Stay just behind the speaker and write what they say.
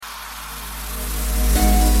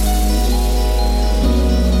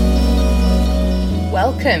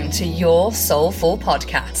Welcome to Your Soulful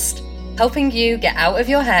Podcast, helping you get out of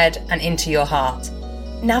your head and into your heart.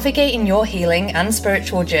 Navigating your healing and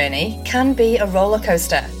spiritual journey can be a roller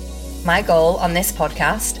coaster. My goal on this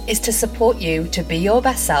podcast is to support you to be your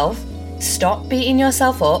best self, stop beating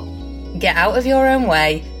yourself up, get out of your own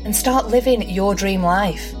way, and start living your dream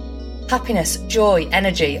life. Happiness, joy,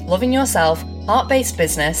 energy, loving yourself, heart-based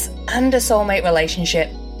business, and a soulmate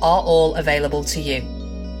relationship are all available to you.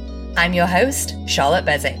 I'm your host, Charlotte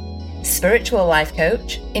Bezic, spiritual life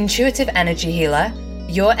coach, intuitive energy healer,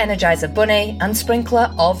 your Energizer bunny, and sprinkler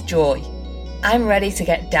of joy. I'm ready to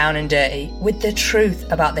get down and dirty with the truth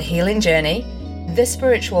about the healing journey, the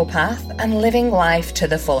spiritual path, and living life to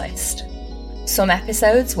the fullest. Some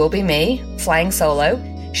episodes will be me, flying solo,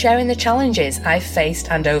 sharing the challenges I've faced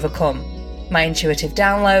and overcome, my intuitive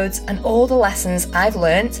downloads, and all the lessons I've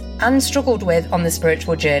learnt and struggled with on the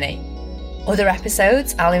spiritual journey. Other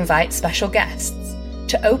episodes, I'll invite special guests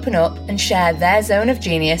to open up and share their zone of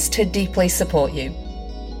genius to deeply support you.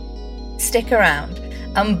 Stick around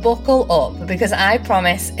and buckle up because I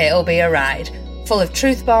promise it'll be a ride full of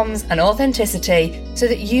truth bombs and authenticity so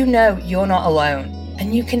that you know you're not alone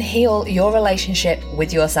and you can heal your relationship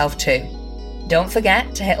with yourself too. Don't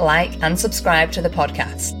forget to hit like and subscribe to the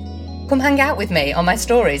podcast. Come hang out with me on my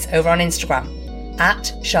stories over on Instagram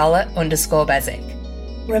at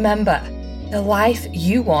Charlotte_Bezic. Remember, the life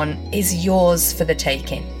you want is yours for the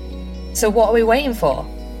taking. So what are we waiting for?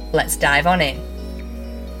 Let's dive on in.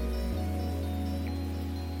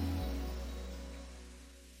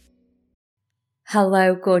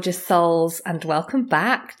 Hello, gorgeous souls, and welcome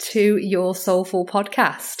back to Your Soulful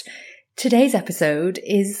Podcast. Today's episode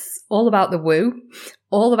is all about the woo,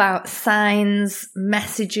 all about signs,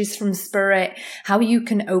 messages from spirit, how you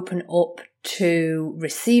can open up to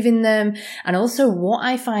receiving them, and also what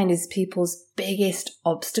I find is people's biggest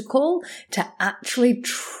obstacle to actually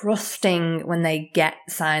trusting when they get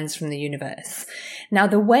signs from the universe. Now,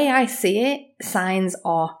 the way I see it, signs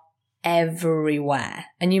are everywhere.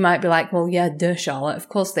 And you might be like, well, yeah, duh, Charlotte, of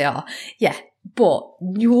course they are. Yeah, but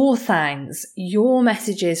your signs, your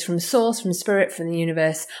messages from source, from spirit, from the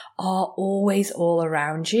universe are always all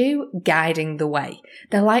around you, guiding the way.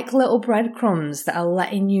 They're like little breadcrumbs that are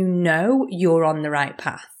letting you know you're on the right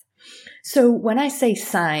path. So when I say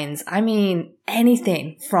signs, I mean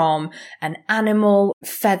anything from an animal,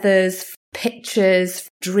 feathers, pictures,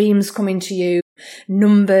 dreams coming to you,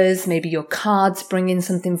 numbers, maybe your cards bringing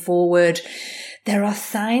something forward. There are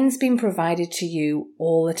signs being provided to you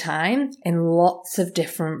all the time in lots of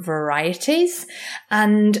different varieties.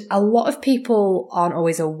 And a lot of people aren't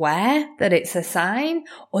always aware that it's a sign,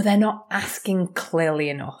 or they're not asking clearly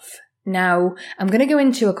enough. Now, I'm going to go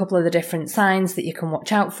into a couple of the different signs that you can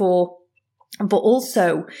watch out for, but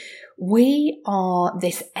also we are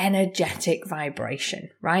this energetic vibration,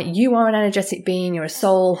 right? You are an energetic being, you're a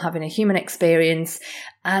soul having a human experience,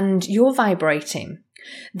 and you're vibrating.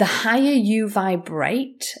 The higher you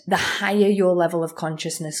vibrate, the higher your level of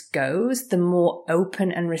consciousness goes, the more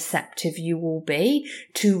open and receptive you will be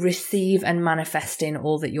to receive and manifesting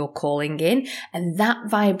all that you're calling in. And that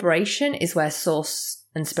vibration is where source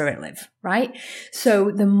and spirit live, right? So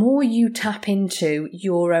the more you tap into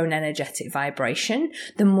your own energetic vibration,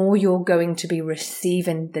 the more you're going to be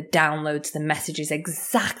receiving the downloads, the messages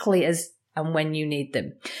exactly as and when you need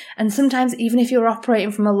them. And sometimes even if you're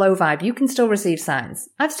operating from a low vibe, you can still receive signs.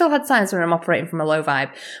 I've still had signs when I'm operating from a low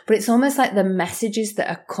vibe, but it's almost like the messages that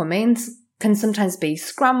are coming can sometimes be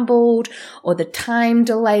scrambled, or the time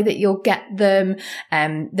delay that you'll get them.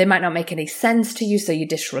 They might not make any sense to you, so you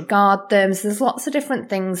disregard them. So there's lots of different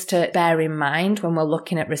things to bear in mind when we're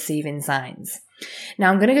looking at receiving signs. Now,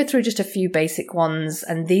 I'm going to go through just a few basic ones,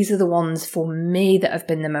 and these are the ones for me that have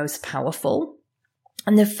been the most powerful.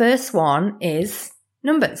 And the first one is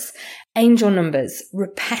numbers, angel numbers,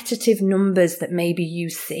 repetitive numbers that maybe you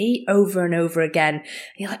see over and over again. And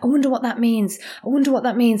you're like, I wonder what that means. I wonder what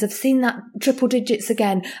that means. I've seen that triple digits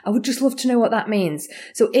again. I would just love to know what that means.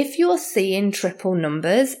 So if you're seeing triple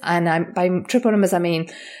numbers, and by triple numbers, I mean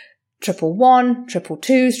 111,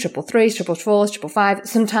 222s, 333s, 444s, 555.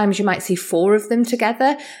 Sometimes you might see 4 of them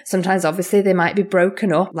together. Sometimes obviously they might be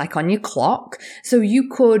broken up like on your clock. So you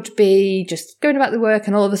could be just going about the work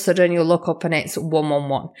and all of a sudden you'll look up and it's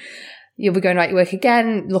 111. You'll be going about your work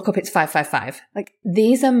again, look up, it's 555. Like,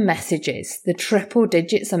 these are messages. The triple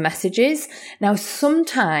digits are messages. Now,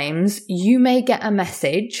 sometimes you may get a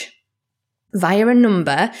message via a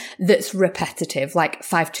number that's repetitive, like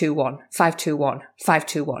 521, 521,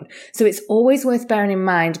 521. So it's always worth bearing in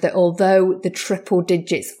mind that although the triple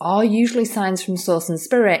digits are usually signs from source and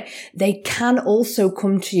spirit, they can also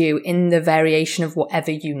come to you in the variation of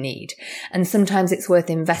whatever you need. And sometimes it's worth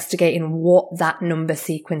investigating what that number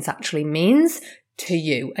sequence actually means to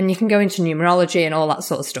you. And you can go into numerology and all that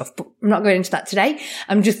sort of stuff, but I'm not going into that today.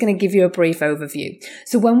 I'm just going to give you a brief overview.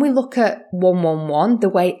 So when we look at 111, the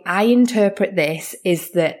way I interpret this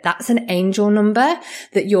is that that's an angel number,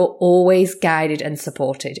 that you're always guided and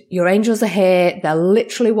supported. Your angels are here. They're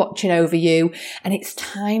literally watching over you. And it's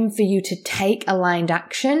time for you to take aligned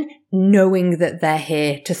action, knowing that they're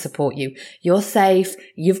here to support you. You're safe,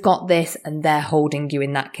 you've got this, and they're holding you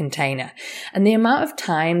in that container. And the amount of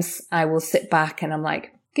times I will sit back and I'm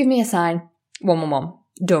like, give me a sign, 111,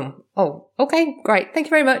 done. Oh, okay, great. Thank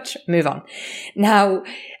you very much. Move on. Now,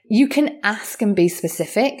 you can ask and be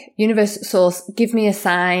specific. Universe, source, give me a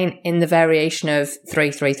sign in the variation of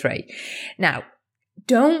 333. Now,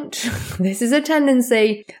 this is a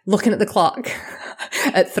tendency, looking at the clock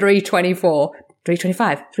at 3:24.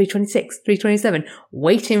 325, 326, 327,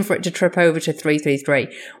 waiting for it to trip over to 333.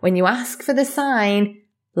 When you ask for the sign,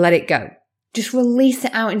 let it go. Just release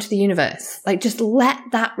it out into the universe. Like, just let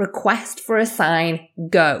that request for a sign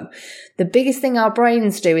go. The biggest thing our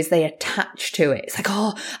brains do is they attach to it. It's like,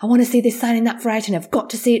 oh, I want to see this sign in that variety and I've got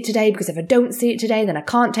to see it today, because if I don't see it today, then I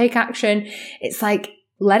can't take action. It's like,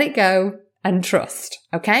 let it go and trust.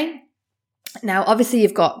 Okay? Now, obviously,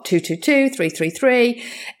 you've got 222, 333,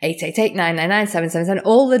 888, 999, 777,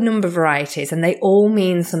 all the number varieties, and they all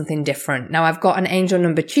mean something different. Now, I've got an angel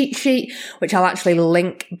number cheat sheet, which I'll actually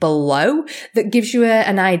link below, that gives you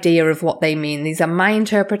an idea of what they mean. These are my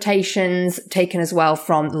interpretations, taken as well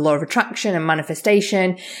from the law of attraction and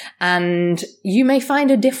manifestation, and you may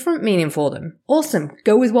find a different meaning for them. Awesome.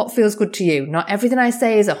 Go with what feels good to you. Not everything I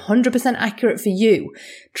say is 100% accurate for you.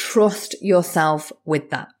 Trust yourself with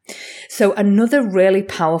that. So another really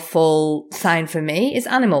powerful sign for me is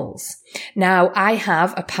animals. Now, I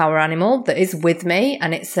have a power animal that is with me,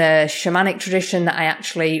 and it's a shamanic tradition that I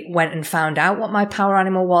actually went and found out what my power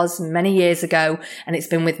animal was many years ago, and it's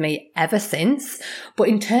been with me ever since. But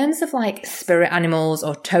in terms of like spirit animals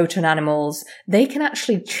or totem animals, they can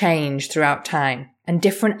actually change throughout time, and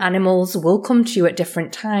different animals will come to you at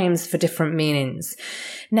different times for different meanings.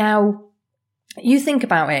 Now, you think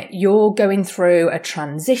about it, you're going through a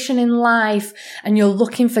transition in life and you're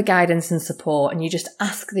looking for guidance and support, and you just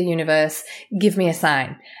ask the universe, give me a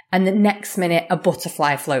sign. And the next minute, a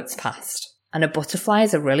butterfly floats past. And a butterfly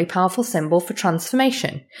is a really powerful symbol for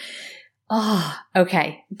transformation.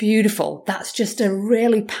 Okay, beautiful. That's just a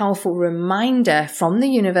really powerful reminder from the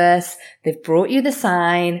universe. They've brought you the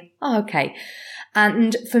sign. Okay.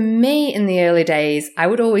 And for me in the early days, I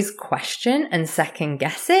would always question and second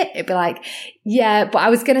guess it. It'd be like, yeah, but I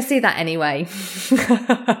was going to see that anyway.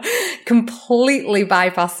 Completely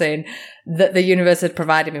bypassing that the universe had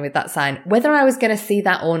provided me with that sign. Whether I was going to see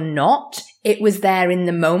that or not, it was there in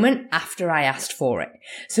the moment after I asked for it.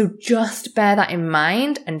 So just bear that in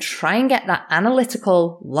mind and try and get that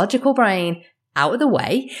analytical, logical brain out of the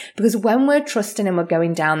way, because when we're trusting and we're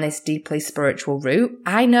going down this deeply spiritual route,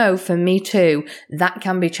 I know for me too, that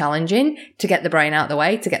can be challenging to get the brain out of the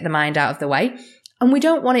way, to get the mind out of the way. And we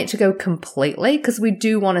don't want it to go completely, because we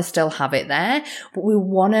do want to still have it there, but we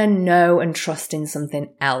want to know and trust in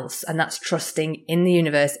something else. And that's trusting in the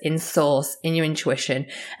universe, in source, in your intuition.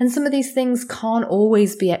 And some of these things can't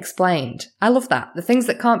always be explained. I love that. The things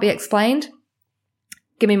that can't be explained,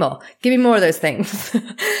 give me more. Give me more of those things.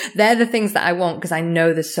 They're the things that I want, because I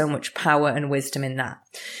know there's so much power and wisdom in that.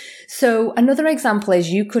 So another example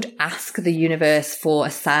is you could ask the universe for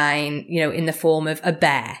a sign, in the form of a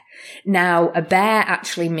bear. Now, a bear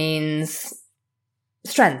actually means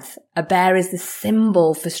strength. A bear is the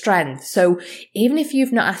symbol for strength. So even if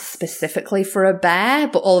you've not asked specifically for a bear,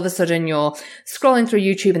 but all of a sudden you're scrolling through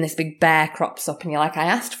YouTube and this big bear crops up and you're like, I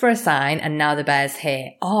asked for a sign and now the bear's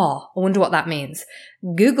here. Oh, I wonder what that means.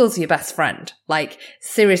 Google's your best friend. Like,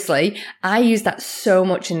 seriously, I used that so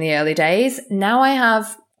much in the early days. Now I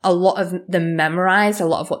have a lot of them memorized, a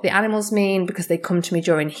lot of what the animals mean, because they come to me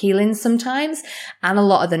during healing sometimes, and a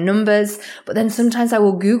lot of the numbers. But then sometimes I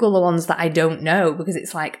will Google the ones that I don't know, because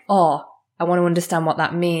it's like, oh, I want to understand what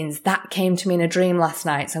that means. That came to me in a dream last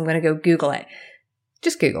night, so I'm going to go Google it.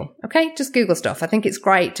 Just Google, okay? Just Google stuff. I think it's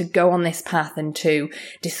great to go on this path and to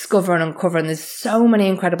discover and uncover. And there's so many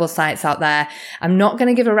incredible sites out there. I'm not going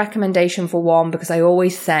to give a recommendation for one, because I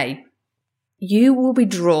always say, you will be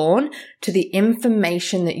drawn to the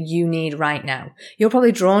information that you need right now. You're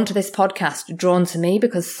probably drawn to this podcast, drawn to me,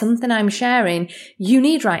 because something I'm sharing you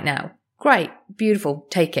need right now. Great, beautiful,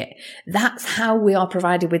 take it. That's how we are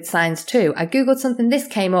provided with signs too. I Googled something, this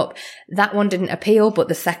came up, that one didn't appeal, but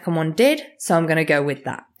the second one did, so I'm going to go with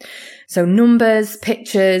that. So numbers,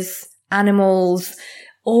 pictures, animals,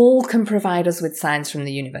 all can provide us with signs from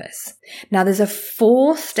the universe. Now, there's a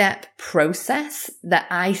 4-step process that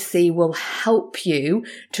I see will help you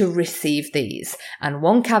to receive these. And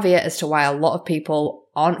one caveat as to why a lot of people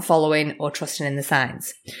aren't following or trusting in the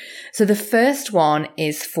signs. So the first one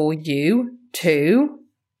is for you to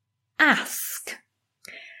ask.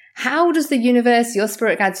 How does the universe, your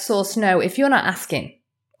spirit guide source know if you're not asking?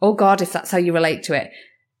 Oh God, if that's how you relate to it.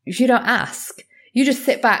 If you don't ask, you just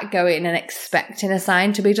sit back going and expecting a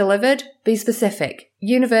sign to be delivered. Be specific.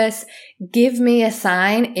 Universe, give me a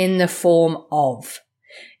sign in the form of.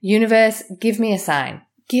 Universe, give me a sign.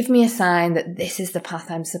 Give me a sign that this is the path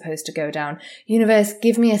I'm supposed to go down. Universe,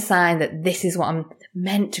 give me a sign that this is what I'm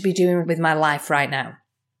meant to be doing with my life right now.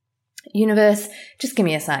 Universe, just give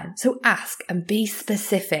me a sign. So ask and be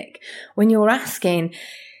specific. When you're asking,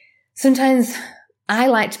 sometimes I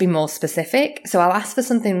like to be more specific. So I'll ask for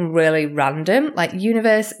something really random, like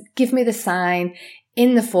universe, give me the sign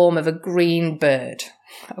in the form of a green bird.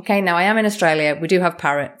 Okay, now I am in Australia. We do have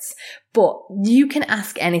parrots, but you can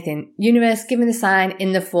ask anything. Universe, give me the sign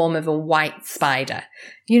in the form of a white spider.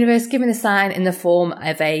 Universe, give me the sign in the form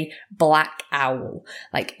of a black owl.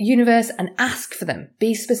 Like universe, and ask for them.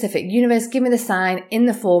 Be specific. Universe, give me the sign in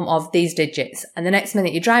the form of these digits. And the next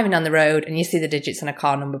minute you're driving down the road and you see the digits on a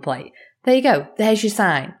car number plate. There you go. There's your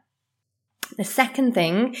sign. The second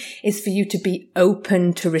thing is for you to be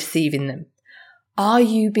open to receiving them. Are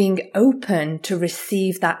you being open to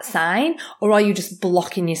receive that sign, or are you just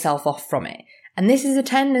blocking yourself off from it? And this is a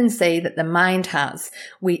tendency that the mind has.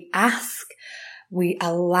 We ask, we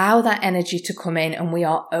allow that energy to come in, and we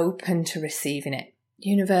are open to receiving it.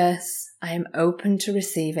 Universe, I am open to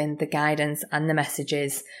receiving the guidance and the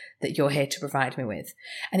messages that you're here to provide me with.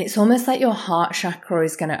 And it's almost like your heart chakra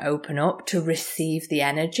is going to open up to receive the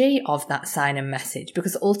energy of that sign and message,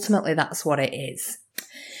 because ultimately that's what it is.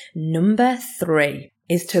 Number 3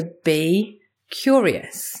 is to be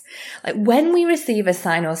curious. Like when we receive a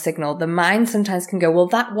sign or signal, the mind sometimes can go, well,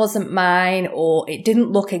 that wasn't mine, or it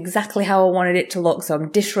didn't look exactly how I wanted it to look, so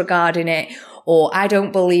I'm disregarding it, or I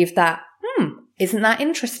don't believe that. Isn't that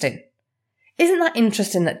interesting? Isn't that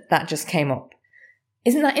interesting that that just came up?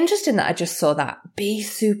 Isn't that interesting that I just saw that? Be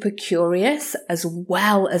super curious as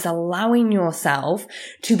well as allowing yourself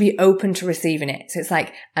to be open to receiving it. So it's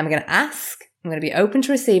like, I'm going to ask, I'm going to be open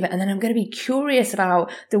to receive it, and then I'm going to be curious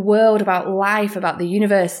about the world, about life, about the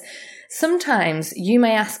universe. Sometimes you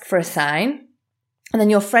may ask for a sign, and then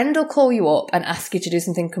your friend will call you up and ask you to do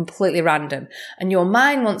something completely random. And your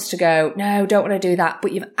mind wants to go, no, don't want to do that.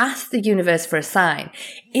 But you've asked the universe for a sign.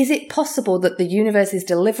 Is it possible that the universe is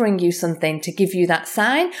delivering you something to give you that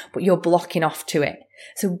sign, but you're blocking off to it?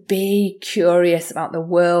 So be curious about the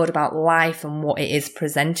world, about life, and what it is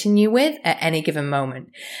presenting you with at any given moment.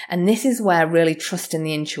 And this is where really trusting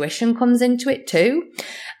the intuition comes into it too.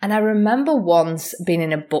 And I remember once being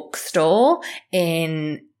in a bookstore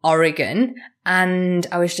in Oregon, and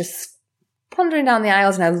I was just pondering down the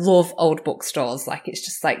aisles, and I love old bookstores. Like, it's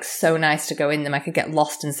just like so nice to go in them. I could get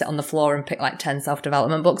lost and sit on the floor and pick like 10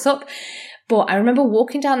 self-development books up. But I remember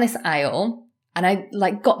walking down this aisle, and I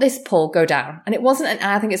like got this pull, go down. And it wasn't an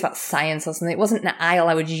aisle, I think it's about science or something. It wasn't an aisle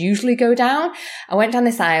I would usually go down. I went down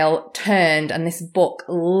this aisle, turned, and this book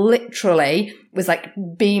literally was like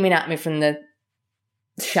beaming at me from the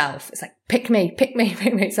shelf. It's like, pick me, pick me,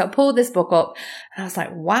 pick me. So I pulled this book up, and I was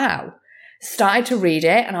like, wow. Started to read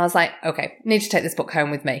it, and I was like, okay, need to take this book home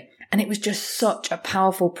with me. And it was just such a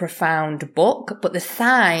powerful, profound book. But the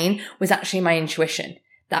sign was actually my intuition.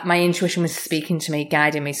 That my intuition was speaking to me,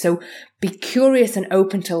 guiding me. So be curious and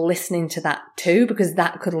open to listening to that too, because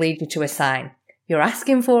that could lead you to a sign. You're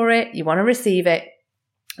asking for it, you want to receive it,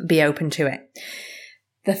 be open to it.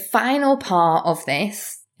 The final part of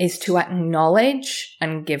this is to acknowledge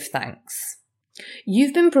and give thanks.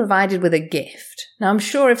 You've been provided with a gift. Now, I'm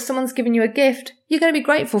sure if someone's given you a gift, you're going to be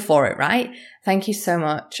grateful for it, right? Thank you so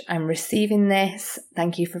much. I'm receiving this.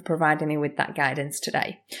 Thank you for providing me with that guidance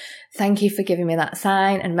today. Thank you for giving me that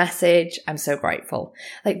sign and message. I'm so grateful.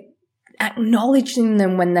 Like, acknowledging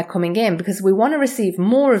them when they're coming in, because we want to receive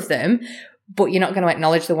more of them, but you're not going to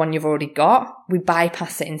acknowledge the one you've already got. We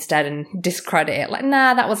bypass it instead and discredit it. Like,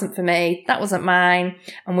 nah, that wasn't for me. That wasn't mine.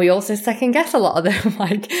 And we also second guess a lot of them.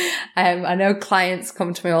 Like, I know clients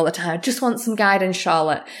come to me all the time. I just want some guidance,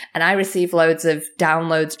 Charlotte. And I receive loads of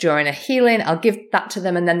downloads during a healing. I'll give that to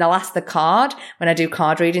them, and then they'll ask the card. When I do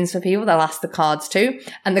card readings for people, they'll ask the cards too.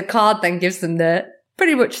 And the card then gives them the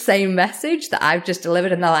pretty much same message that I've just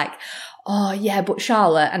delivered. And they're like, oh yeah, but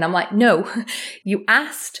Charlotte. And I'm like, no, you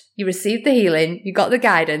asked, you received the healing, you got the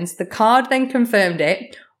guidance, the card then confirmed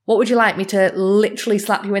it. What would you like me to literally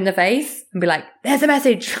slap you in the face and be like, there's a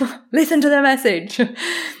message, listen to the message.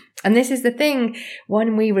 And this is the thing,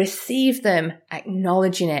 when we receive them,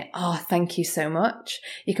 acknowledging it, oh, thank you so much.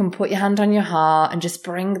 You can put your hand on your heart and just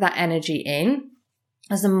bring that energy in.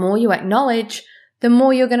 As the more you acknowledge, the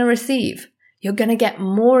more you're going to receive. You're going to get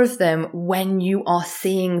more of them when you are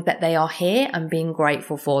seeing that they are here and being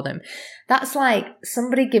grateful for them. That's like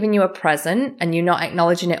somebody giving you a present and you not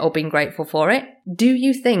acknowledging it or being grateful for it. Do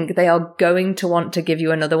you think they are going to want to give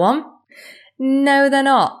you another one? No, they're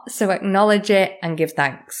not. So acknowledge it and give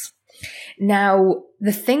thanks. Now,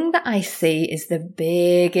 the thing that I see is the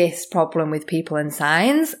biggest problem with people and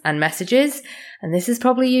signs and messages, and this is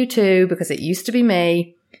probably you too, because it used to be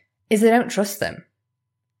me, is they don't trust them.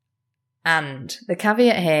 And the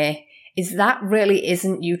caveat here is that really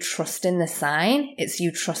isn't you trusting the sign, it's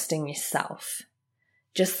you trusting yourself.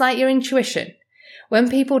 Just like your intuition.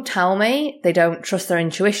 When people tell me they don't trust their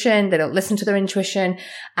intuition, they don't listen to their intuition,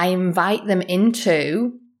 I invite them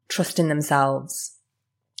into trusting themselves.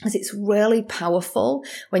 Because it's really powerful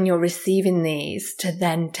when you're receiving these to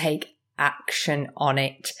then take action on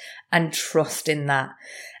it and trust in that.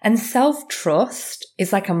 And self-trust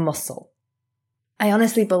is like a muscle. I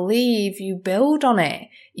honestly believe you build on it.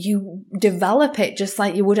 You develop it just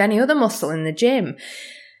like you would any other muscle in the gym.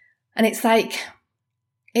 And it's like,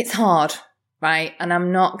 it's hard, right? And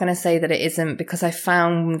I'm not going to say that it isn't, because I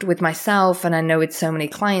found with myself, and I know with so many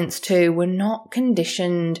clients too, we're not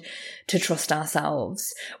conditioned to trust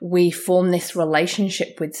ourselves. We form this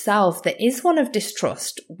relationship with self that is one of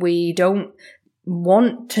distrust. We don't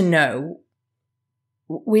want to know.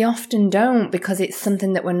 We often don't, because it's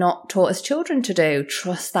something that we're not taught as children to do.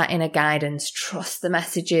 Trust that inner guidance, trust the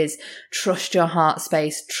messages, trust your heart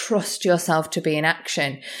space, trust yourself to be in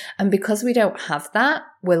action. And because we don't have that,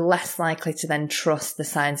 we're less likely to then trust the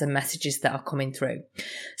signs and messages that are coming through.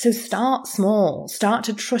 So start small. Start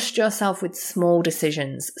to trust yourself with small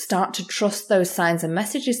decisions. Start to trust those signs and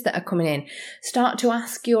messages that are coming in. Start to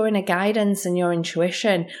ask your inner guidance and your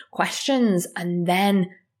intuition questions, and then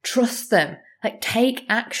trust them. Like, take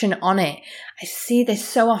action on it. I see this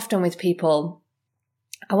so often with people.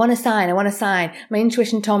 I want a sign. My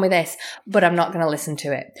intuition told me this, but I'm not going to listen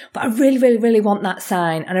to it. But I really, really, really want that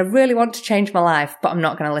sign, and I really want to change my life, but I'm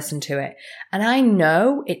not going to listen to it. And I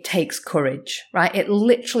know it takes courage, right? It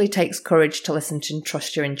literally takes courage to listen to and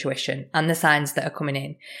trust your intuition and the signs that are coming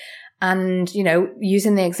in. And, you know,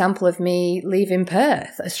 using the example of me leaving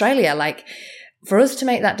Perth, Australia, like, for us to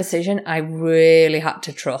make that decision, I really had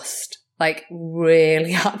to trust.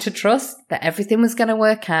 Really had to trust that everything was going to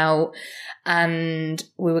work out, and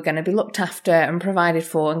we were going to be looked after and provided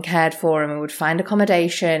for and cared for, and we would find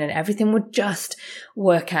accommodation and everything would just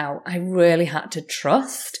work out. I really had to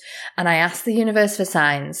trust, and I asked the universe for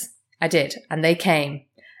signs. I did, and they came.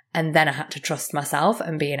 And then I had to trust myself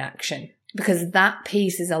and be in action. Because that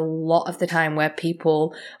piece is a lot of the time where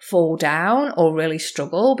people fall down or really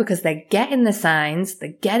struggle, because they're getting the signs,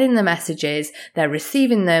 they're getting the messages, they're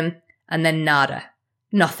receiving them, and then nada.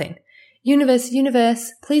 Nothing.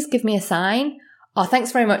 Universe, please give me a sign. Oh,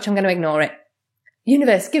 thanks very much. I'm going to ignore it.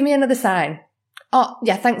 Universe, give me another sign. Oh,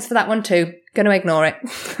 yeah, thanks for that one too. Going to ignore it.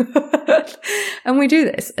 And we do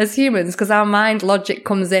this as humans because our mind logic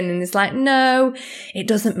comes in and it's like, no, it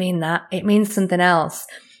doesn't mean that. It means something else.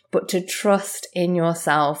 But to trust in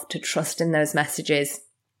yourself, to trust in those messages.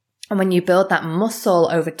 And when you build that muscle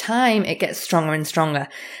over time, it gets stronger and stronger.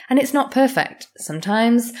 And it's not perfect.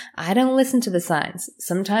 Sometimes I don't listen to the signs.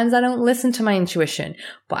 Sometimes I don't listen to my intuition.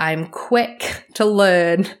 But I'm quick to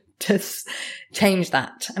learn to change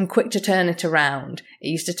that. I'm quick to turn it around. It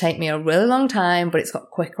used to take me a really long time, but it's got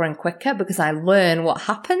quicker and quicker because I learn what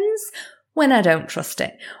happens when I don't trust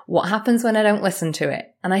it. What happens when I don't listen to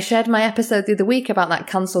it? And I shared my episode the other week about that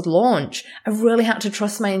cancelled launch. I really had to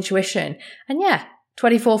trust my intuition. And yeah,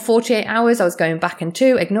 24, 48 hours, I was going back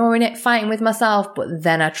into, ignoring it, fighting with myself, but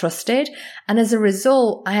then I trusted. And as a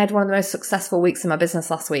result, I had one of the most successful weeks in my business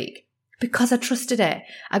last week. Because I trusted it.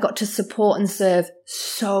 I got to support and serve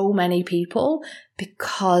so many people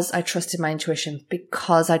because I trusted my intuition,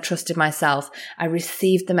 because I trusted myself. I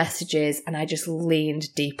received the messages and I just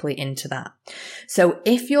leaned deeply into that. So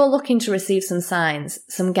if you're looking to receive some signs,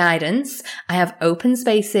 some guidance, I have open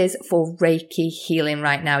spaces for Reiki healing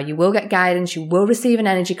right now. You will get guidance. You will receive an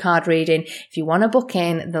energy card reading. If you want to book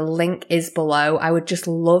in, the link is below. I would just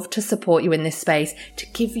love to support you in this space to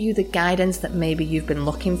give you the guidance that maybe you've been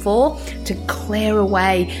looking for, to clear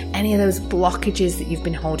away any of those blockages that you've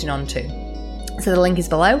been holding on to. So the link is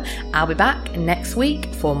below. I'll be back next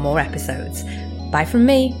week for more episodes. Bye from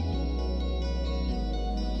me.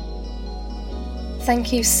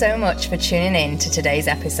 Thank you so much for tuning in to today's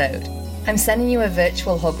episode. I'm sending you a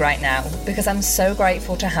virtual hug right now because I'm so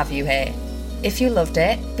grateful to have you here. If you loved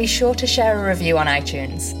it, be sure to share a review on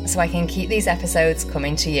iTunes so I can keep these episodes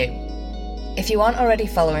coming to you. If you aren't already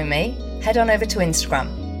following me, head on over to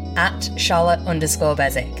Instagram at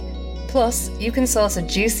Charlotte_Bezic. Plus, you can source a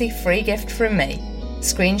juicy free gift from me.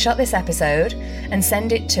 Screenshot this episode and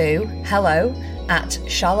send it to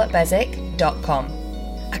hello@charlottebezic.com.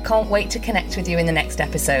 I can't wait to connect with you in the next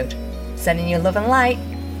episode. Sending you love and light.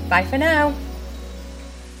 Bye for now.